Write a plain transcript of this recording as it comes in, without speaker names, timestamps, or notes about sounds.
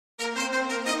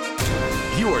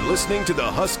You are listening to the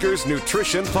Huskers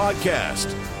Nutrition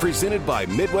Podcast, presented by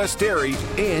Midwest Dairy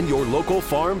and your local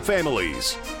farm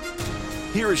families.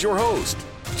 Here is your host,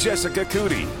 Jessica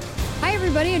Coody. Hi,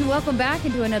 everybody, and welcome back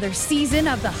into another season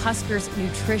of the Huskers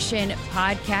Nutrition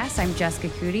Podcast. I'm Jessica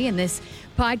Coody, and this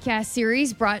podcast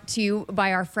series brought to you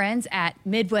by our friends at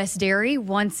Midwest Dairy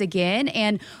once again.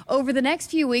 And over the next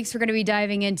few weeks, we're going to be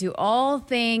diving into all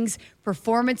things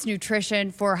performance nutrition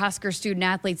for Husker student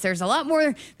athletes. There's a lot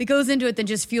more that goes into it than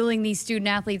just fueling these student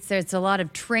athletes. There's a lot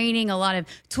of training, a lot of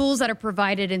tools that are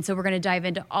provided. And so we're going to dive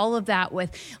into all of that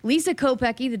with Lisa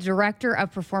Kopecky, the Director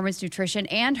of Performance Nutrition,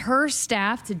 and her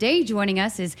staff. Today joining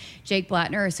us is Jake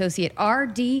Blattner, Associate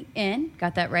RDN.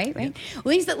 Got that right? Yep.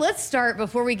 Lisa, let's start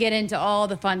before we get into all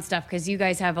the fun stuff, because you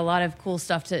guys have a lot of cool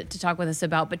stuff to talk with us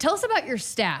about. But tell us about your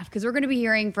staff, because we're going to be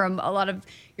hearing from a lot of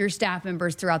your staff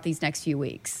members throughout these next few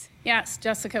weeks. Yes,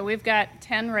 Jessica, we've got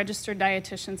 10 registered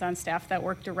dietitians on staff that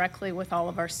work directly with all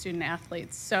of our student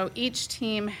athletes. So each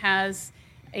team has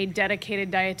a dedicated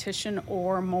dietitian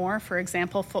or more. For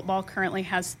example, football currently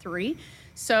has 3.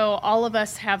 So all of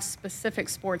us have specific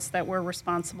sports that we're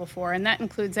responsible for, and that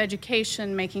includes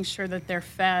education, making sure that they're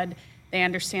fed, they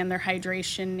understand their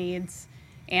hydration needs,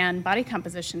 and body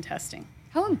composition testing.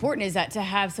 How important is that to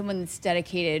have someone that's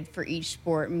dedicated for each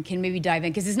sport and can maybe dive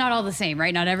in? Because it's not all the same,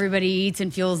 right? Not everybody eats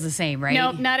and fuels the same, right?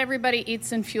 No, not everybody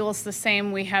eats and fuels the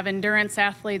same. We have endurance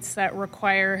athletes that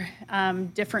require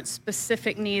different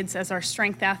specific needs as our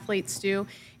strength athletes do.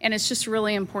 And it's just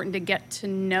really important to get to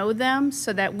know them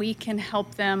so that we can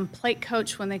help them plate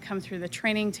coach when they come through the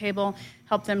training table,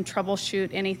 help them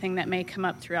troubleshoot anything that may come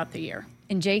up throughout the year.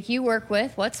 And Jake, you work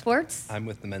with what sports? I'm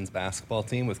with the men's basketball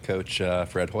team with Coach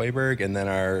Fred Hoiberg, and then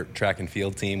our track and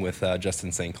field team with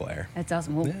Justin St. Clair. That's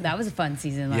awesome. Well, That was a fun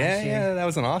season last year. Yeah, that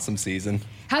was an awesome season.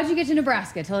 How'd you get to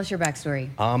Nebraska? Tell us your backstory.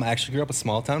 I actually grew up a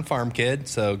small-town farm kid,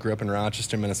 so grew up in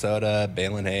Rochester, Minnesota,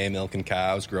 baling hay, milking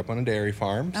cows, grew up on a dairy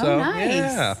farm. Oh, so, nice.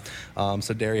 Yeah.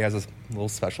 So dairy has a little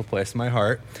special place in my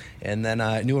heart. And then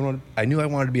I knew I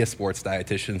wanted to be a sports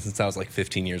dietitian since I was like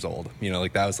 15 years old. You know,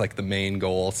 like that was like the main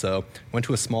goal. So went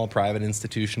to a small private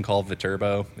institution called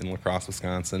Viterbo in La Crosse,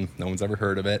 Wisconsin. No one's ever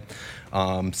heard of it.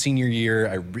 Senior year,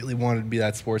 I really wanted to be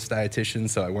that sports dietitian,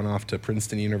 so I went off to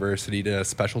Princeton University to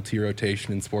specialty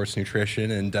rotation in sports nutrition,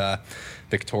 and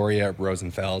Victoria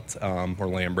Rosenfeld, or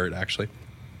Lambert actually,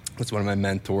 was one of my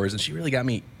mentors, and she really got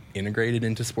me integrated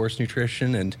into sports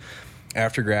nutrition. And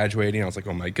after graduating, I was like,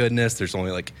 oh my goodness, there's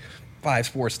only like 5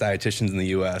 sports dietitians in the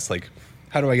U.S. Like,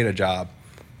 how do I get a job?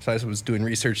 So I was doing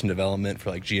research and development for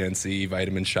like GNC,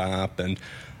 Vitamin Shop, and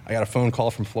I got a phone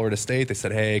call from Florida State. They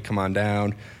said, hey, come on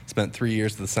down. Spent 3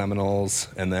 years at the Seminoles,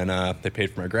 and then they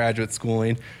paid for my graduate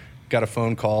schooling. Got a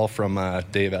phone call from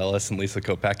Dave Ellis and Lisa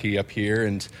Kopecky up here,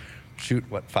 and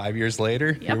 5 years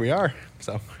later, Here we are.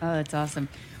 So. Oh, that's awesome.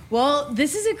 Well,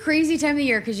 this is a crazy time of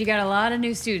year because you got a lot of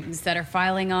new students that are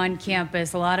filing on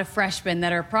campus, a lot of freshmen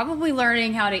that are probably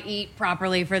learning how to eat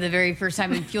properly for the very first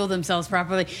time and fuel themselves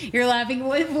properly. You're laughing.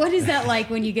 What is that like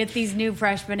when you get these new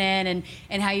freshmen in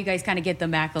and how you guys kind of get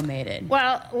them acclimated?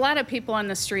 Well, a lot of people on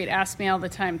the street ask me all the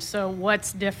time, so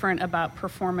what's different about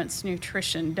performance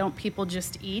nutrition? Don't people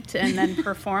just eat and then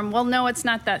perform? Well, no, it's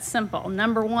not that simple.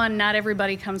 Number one, not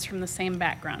everybody comes from the same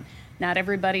background. Not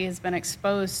everybody has been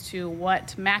exposed to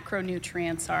what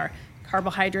macronutrients are.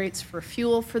 Carbohydrates for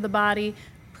fuel for the body,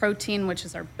 protein, which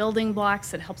is our building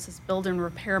blocks. It helps us build and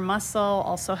repair muscle,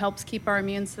 also helps keep our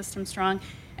immune system strong.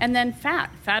 And then fat.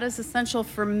 Fat is essential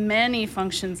for many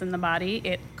functions in the body.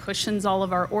 It cushions all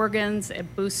of our organs.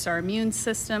 It boosts our immune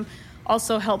system.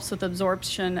 Also helps with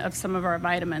absorption of some of our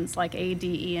vitamins like A,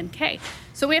 D, E, and K.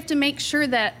 So we have to make sure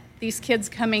that these kids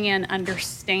coming in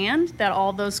understand that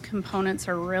all those components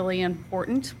are really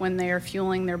important when they are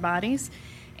fueling their bodies.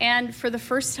 And for the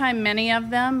first time, many of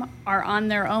them are on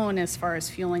their own as far as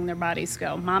fueling their bodies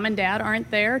go. Mom and dad aren't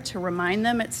there to remind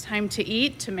them it's time to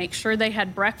eat, to make sure they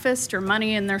had breakfast or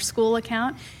money in their school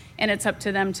account, and it's up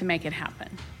to them to make it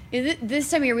happen. This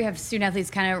time of year, we have student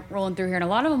athletes kind of rolling through here, and a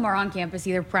lot of them are on campus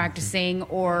either practicing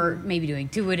or maybe doing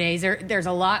two-a-days. There's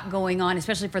a lot going on,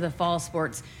 especially for the fall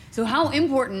sports. So how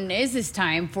important is this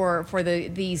time for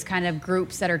these kind of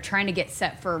groups that are trying to get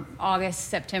set for August,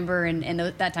 September, and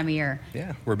that time of year?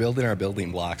 Yeah, we're building our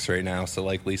building blocks right now. So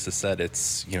like Lisa said,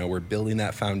 it's, we're building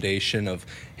that foundation of,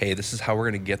 hey, this is how we're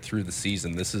going to get through the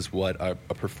season. This is what a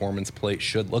performance plate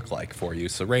should look like for you.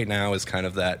 So right now is kind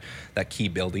of that key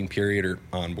building period or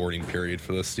onboarding period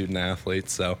for the student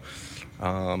athletes. So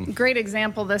great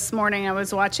example this morning. I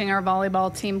was watching our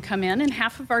volleyball team come in, and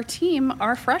half of our team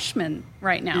are freshmen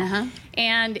right now. Uh-huh.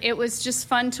 And it was just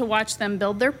fun to watch them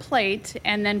build their plate,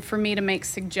 and then for me to make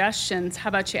suggestions. How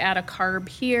about you add a carb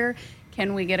here?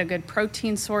 Can we get a good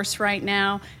protein source right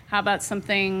now? How about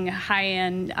something high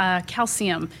in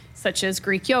calcium, such as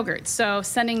Greek yogurt? So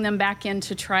sending them back in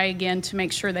to try again to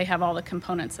make sure they have all the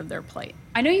components of their plate.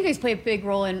 I know you guys play a big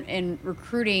role in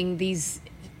recruiting these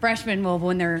freshmen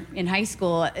when they're in high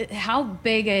school. How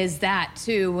big is that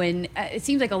too? When it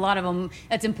seems like a lot of them,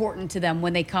 that's important to them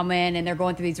when they come in and they're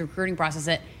going through these recruiting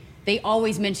processes. They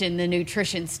always mention the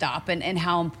nutrition stop and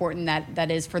how important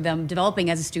that is for them developing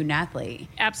as a student athlete.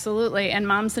 Absolutely. And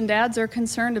moms and dads are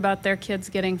concerned about their kids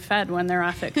getting fed when they're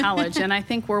off at college. And I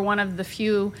think we're one of the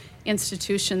few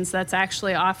institutions that's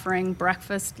actually offering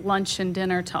breakfast, lunch, and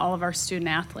dinner to all of our student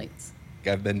athletes.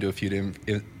 I've been to a few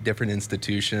different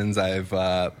institutions. I've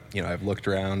looked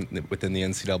around within the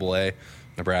NCAA.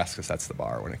 Nebraska sets the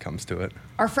bar when it comes to it.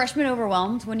 Are freshmen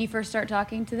overwhelmed when you first start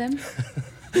talking to them?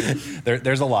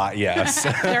 There's a lot, yes.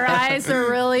 Their eyes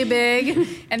are really big,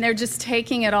 and they're just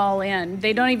taking it all in.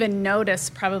 They don't even notice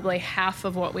probably half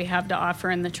of what we have to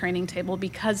offer in the training table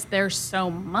because there's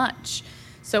so much.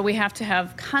 So we have to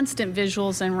have constant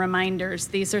visuals and reminders.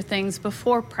 These are things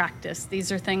before practice.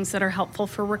 These are things that are helpful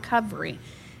for recovery.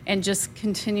 And just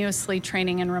continuously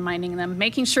training and reminding them,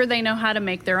 making sure they know how to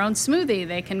make their own smoothie.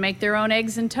 They can make their own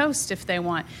eggs and toast if they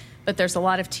want. But there's a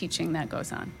lot of teaching that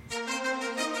goes on.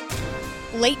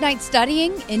 Late night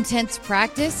studying, intense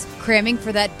practice, cramming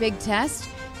for that big test?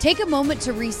 Take a moment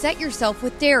to reset yourself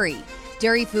with dairy.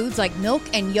 Dairy foods like milk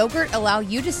and yogurt allow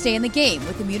you to stay in the game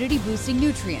with immunity-boosting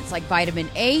nutrients like vitamin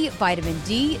A, vitamin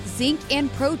D, zinc,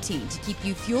 and protein to keep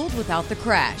you fueled without the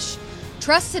crash.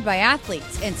 Trusted by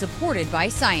athletes and supported by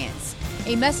science.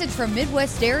 A message from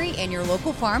Midwest Dairy and your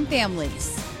local farm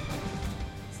families.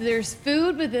 So there's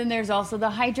food, but then there's also the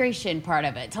hydration part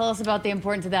of it. Tell us about the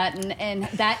importance of that and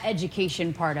that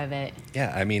education part of it.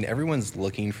 Yeah, I mean, everyone's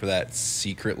looking for that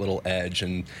secret little edge.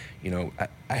 And,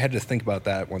 I had to think about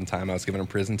that one time. I was giving a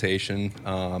presentation.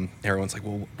 Everyone's like,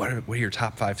 well, what are your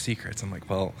top 5 secrets? I'm like,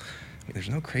 well, there's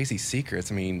no crazy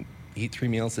secrets. I mean, eat 3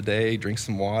 meals a day, drink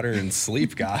some water, and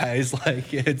sleep, guys.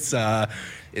 Like, it's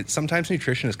sometimes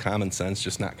nutrition is common sense,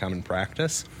 just not common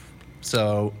practice.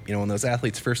 So, when those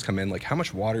athletes first come in, like, how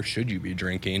much water should you be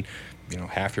drinking?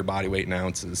 Half your body weight in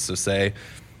ounces. So say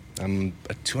I'm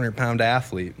a 200-pound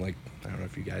athlete. Like, I don't know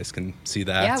if you guys can see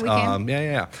that. Yeah, we can.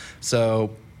 Yeah.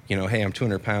 So, hey, I'm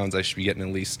 200 pounds. I should be getting at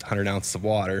least 100 ounces of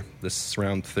water. This is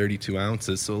around 32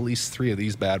 ounces. So at least 3 of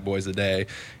these bad boys a day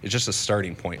is just a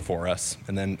starting point for us.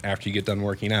 And then after you get done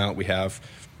working out, we have,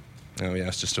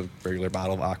 it's just a regular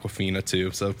bottle of Aquafina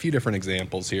too. So a few different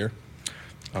examples here.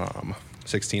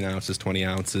 16 ounces, 20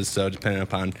 ounces. So depending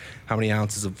upon how many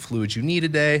ounces of fluid you need a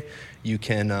day, you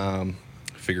can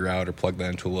figure out or plug that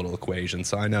into a little equation.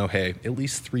 So I know, hey, at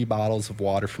least 3 bottles of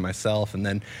water for myself. And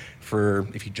then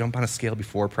if you jump on a scale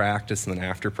before practice and then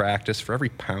after practice, for every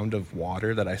pound of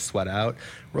water that I sweat out,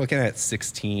 we're looking at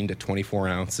 16 to 24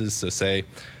 ounces. So say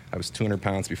I was 200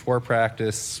 pounds before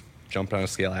practice, jumped on a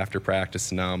scale after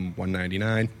practice, and now I'm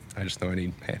 199. I just know I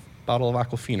need a bottle of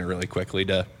Aquafina really quickly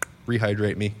to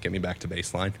rehydrate me, get me back to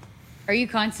baseline. Are you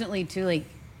constantly too like,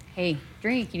 hey,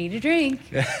 drink, you need to drink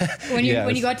when you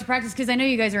go out to practice? Because I know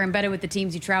you guys are embedded with the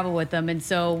teams, you travel with them. And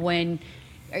so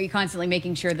are you constantly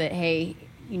making sure that, hey,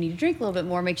 you need to drink a little bit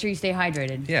more, make sure you stay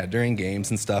hydrated? Yeah, during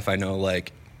games and stuff, I know,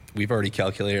 like, we've already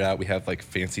calculated out, we have, like,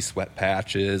 fancy sweat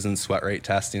patches and sweat rate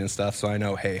testing and stuff. So I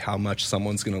know, hey, how much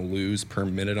someone's going to lose per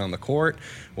minute on the court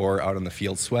or out on the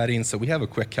field sweating. So we have a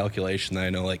quick calculation that I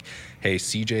know, like, hey,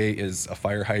 CJ is a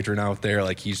fire hydrant out there.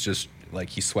 Like, he's just... like,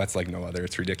 he sweats like no other.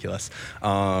 It's ridiculous.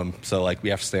 So, like, we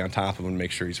have to stay on top of him and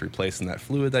make sure he's replacing that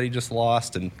fluid that he just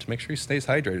lost and to make sure he stays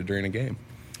hydrated during a game.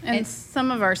 And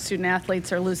some of our student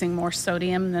athletes are losing more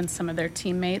sodium than some of their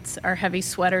teammates. Our heavy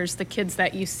sweaters, the kids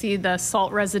that you see the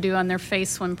salt residue on their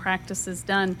face when practice is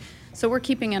done. So we're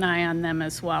keeping an eye on them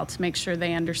as well to make sure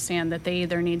they understand that they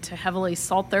either need to heavily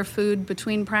salt their food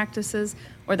between practices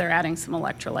or they're adding some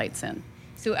electrolytes in.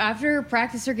 So after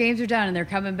practice or games are done and they're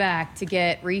coming back to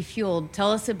get refueled,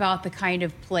 tell us about the kind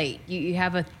of plate. You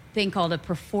have a thing called a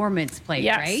performance plate,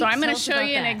 right? So I'm going to show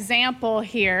you an example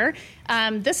here.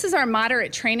 This is our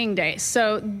moderate training day.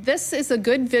 So this is a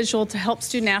good visual to help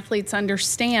student athletes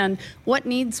understand what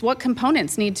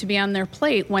components need to be on their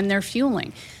plate when they're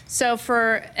fueling. So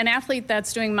for an athlete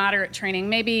that's doing moderate training,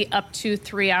 maybe up to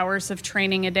 3 hours of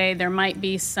training a day, there might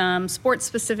be some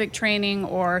sports-specific training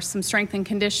or some strength and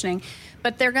conditioning.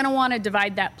 But they're going to want to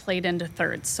divide that plate into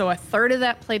thirds. So a third of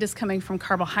that plate is coming from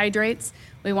carbohydrates.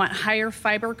 We want higher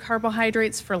fiber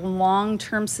carbohydrates for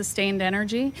long-term sustained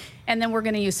energy. And then we're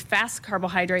going to use fast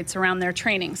carbohydrates around their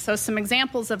training. So some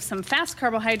examples of some fast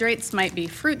carbohydrates might be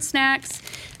fruit snacks,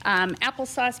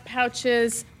 applesauce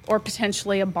pouches, or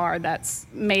potentially a bar that's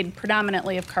made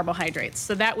predominantly of carbohydrates.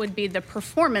 So that would be the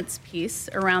performance piece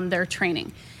around their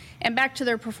training. And back to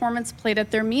their performance plate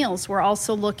at their meals, we're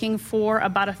also looking for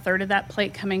about a third of that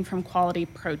plate coming from quality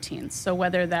proteins. So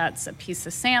whether that's a piece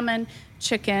of salmon,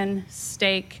 chicken,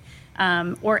 steak,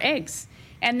 or eggs.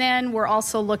 And then we're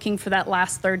also looking for that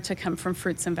last third to come from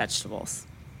fruits and vegetables.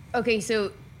 Okay,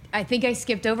 so I think I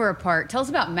skipped over a part. Tell us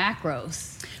about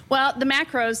macros. Well, the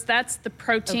macros, that's the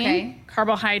protein,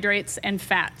 carbohydrates, and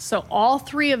fat. So all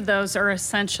three of those are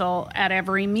essential at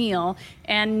every meal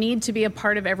and need to be a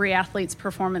part of every athlete's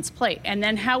performance plate. And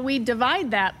then how we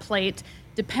divide that plate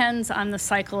depends on the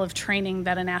cycle of training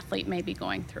that an athlete may be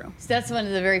going through. So that's one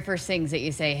of the very first things that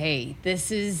you say, hey, this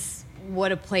is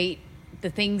what a plate, the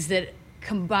things that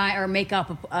combine or make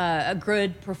up a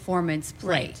good performance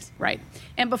plate. Right.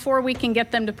 And before we can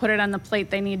get them to put it on the plate,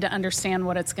 they need to understand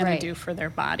what it's going to do for their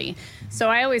body. So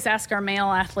I always ask our male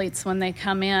athletes when they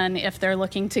come in if they're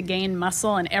looking to gain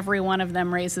muscle, and every one of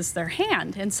them raises their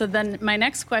hand. And so then my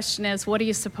next question is, what do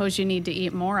you suppose you need to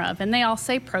eat more of? And they all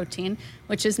say protein,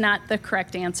 which is not the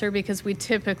correct answer because we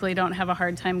typically don't have a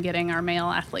hard time getting our male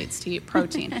athletes to eat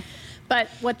protein. But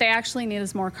what they actually need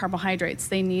is more carbohydrates.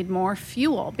 They need more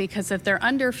fuel, because if they're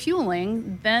under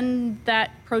fueling, then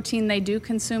that protein they do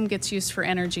consume gets used for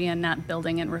energy and not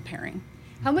building and repairing.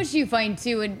 How much do you find,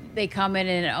 too, when they come in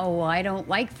and, oh, well, I don't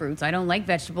like fruits, I don't like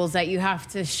vegetables, that you have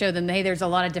to show them, hey, there's a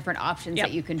lot of different options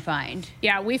that you can find?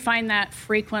 Yeah, we find that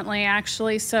frequently,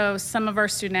 actually. So some of our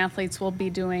student athletes will be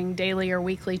doing daily or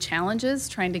weekly challenges,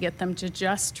 trying to get them to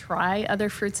just try other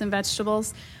fruits and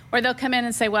vegetables. Or they'll come in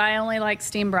and say, well, I only like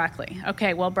steamed broccoli.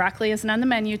 Okay, well, broccoli isn't on the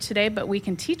menu today, but we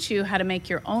can teach you how to make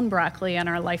your own broccoli in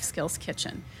our Life Skills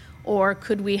Kitchen. Or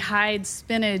could we hide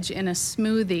spinach in a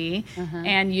smoothie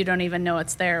and you don't even know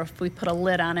it's there if we put a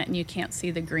lid on it and you can't see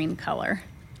the green color?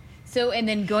 So, and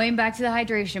then going back to the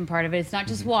hydration part of it, it's not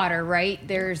just water, right?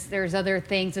 There's other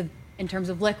things in terms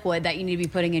of liquid that you need to be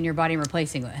putting in your body and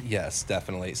replacing with. Yes,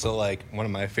 definitely. So like one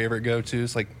of my favorite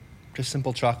go-tos, like just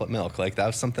simple chocolate milk. Like that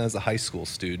was something as a high school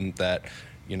student that,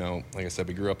 you know, like I said,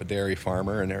 we grew up a dairy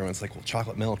farmer, and everyone's like, well,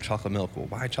 chocolate milk. Well,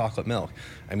 why chocolate milk?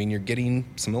 I mean, you're getting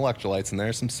some electrolytes in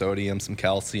there, some sodium, some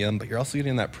calcium, but you're also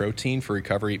getting that protein for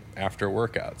recovery after a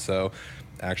workout. So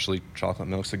actually, chocolate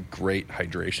milk's a great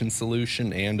hydration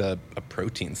solution and a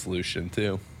protein solution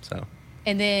too. So.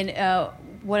 And then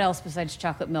what else besides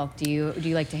chocolate milk do you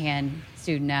like to hand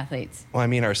student athletes? Well, I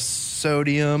mean, our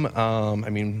sodium,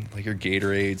 like your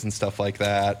Gatorades and stuff like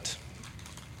that.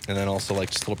 And then also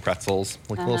like just little pretzels,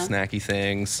 like little snacky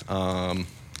things.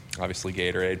 Obviously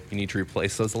Gatorade, you need to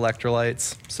replace those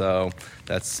electrolytes. So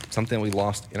that's something we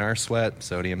lost in our sweat,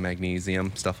 sodium,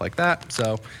 magnesium, stuff like that.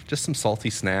 So just some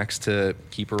salty snacks to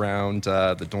keep around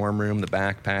the dorm room, the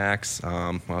backpacks.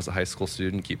 When I was a high school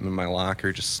student, keep them in my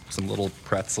locker, just some little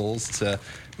pretzels to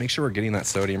make sure we're getting that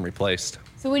sodium replaced.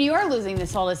 So when you are losing the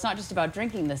salt, it's not just about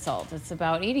drinking the salt, it's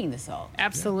about eating the salt.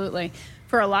 Absolutely. Yeah.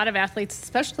 For a lot of athletes,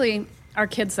 especially our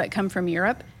kids that come from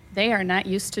Europe, they are not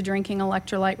used to drinking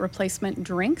electrolyte replacement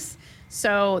drinks.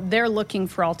 So they're looking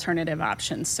for alternative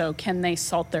options. So can they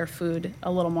salt their food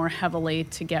a little more heavily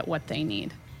to get what they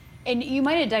need? And you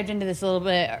might have dived into this a little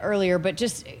bit earlier, but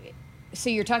just so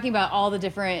you're talking about all the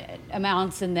different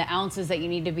amounts and the ounces that you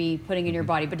need to be putting in your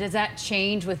body, but does that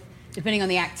change with depending on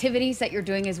the activities that you're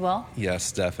doing as well?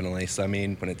 Yes, definitely. So, I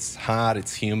mean, when it's hot,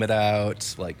 it's humid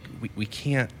out, like we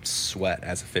can't sweat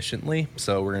as efficiently.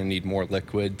 So we're going to need more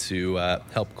liquid to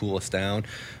help cool us down.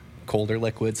 Colder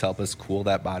liquids help us cool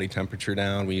that body temperature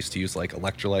down. We used to use like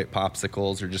electrolyte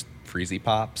popsicles or just Freezy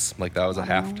Pops. Like that was a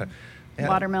half time. Yeah.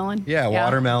 Watermelon. Yeah,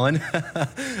 watermelon.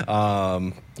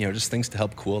 Just things to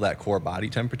help cool that core body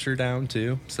temperature down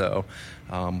too. So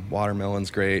watermelon's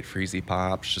great, Freezy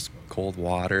Pops, just cold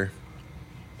water.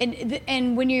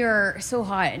 And when you're so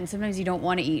hot and sometimes you don't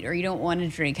want to eat or you don't want to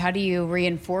drink, how do you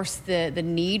reinforce the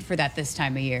need for that this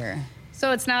time of year?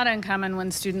 So it's not uncommon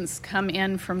when students come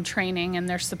in from training and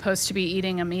they're supposed to be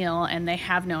eating a meal and they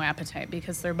have no appetite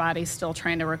because their body's still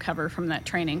trying to recover from that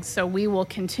training. So we will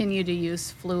continue to use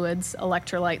fluids,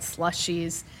 electrolyte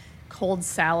slushies, cold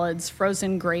salads,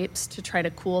 frozen grapes to try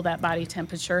to cool that body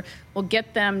temperature. We'll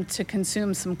get them to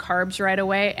consume some carbs right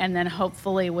away, and then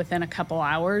hopefully within a couple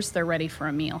hours, they're ready for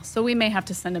a meal. So we may have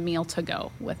to send a meal to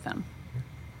go with them.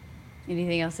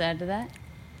 Anything else to add to that?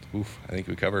 I think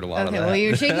we covered a lot of that. Okay, well,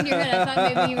 you're shaking your head. I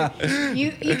thought maybe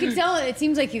you can tell it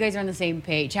seems like you guys are on the same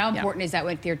page. How important is that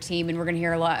with your team? And we're going to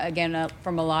hear a lot, again,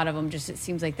 from a lot of them. Just it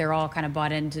seems like they're all kind of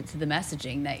bought into the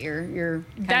messaging that you're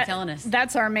kind of telling us.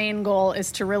 That's our main goal,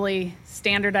 is to really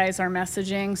standardize our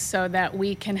messaging so that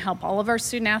we can help all of our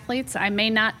student athletes. I may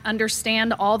not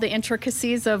understand all the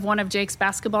intricacies of one of Jake's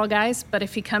basketball guys, but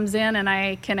if he comes in and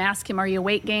I can ask him, are you a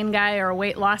weight gain guy or a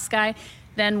weight loss guy?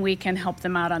 Then we can help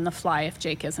them out on the fly if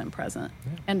Jake isn't present,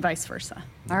 and vice versa.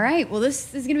 All right. Well,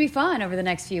 this is going to be fun over the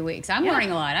next few weeks. I'm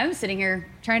learning a lot. I'm sitting here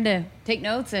trying to take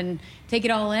notes and take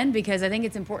it all in, because I think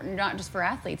it's important not just for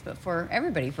athletes, but for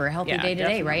everybody, for a healthy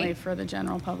day-to-day, right? For the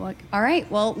general public. All right.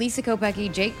 Well, Lisa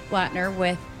Kopecky, Jake Blattner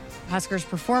with Huskers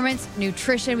Performance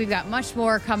Nutrition. We've got much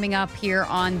more coming up here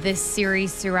on this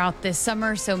series throughout this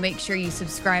summer, so make sure you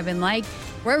subscribe and like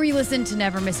wherever you listen to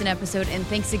never miss an episode. And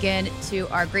thanks again to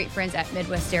our great friends at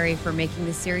Midwest Dairy for making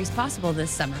this series possible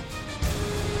this summer.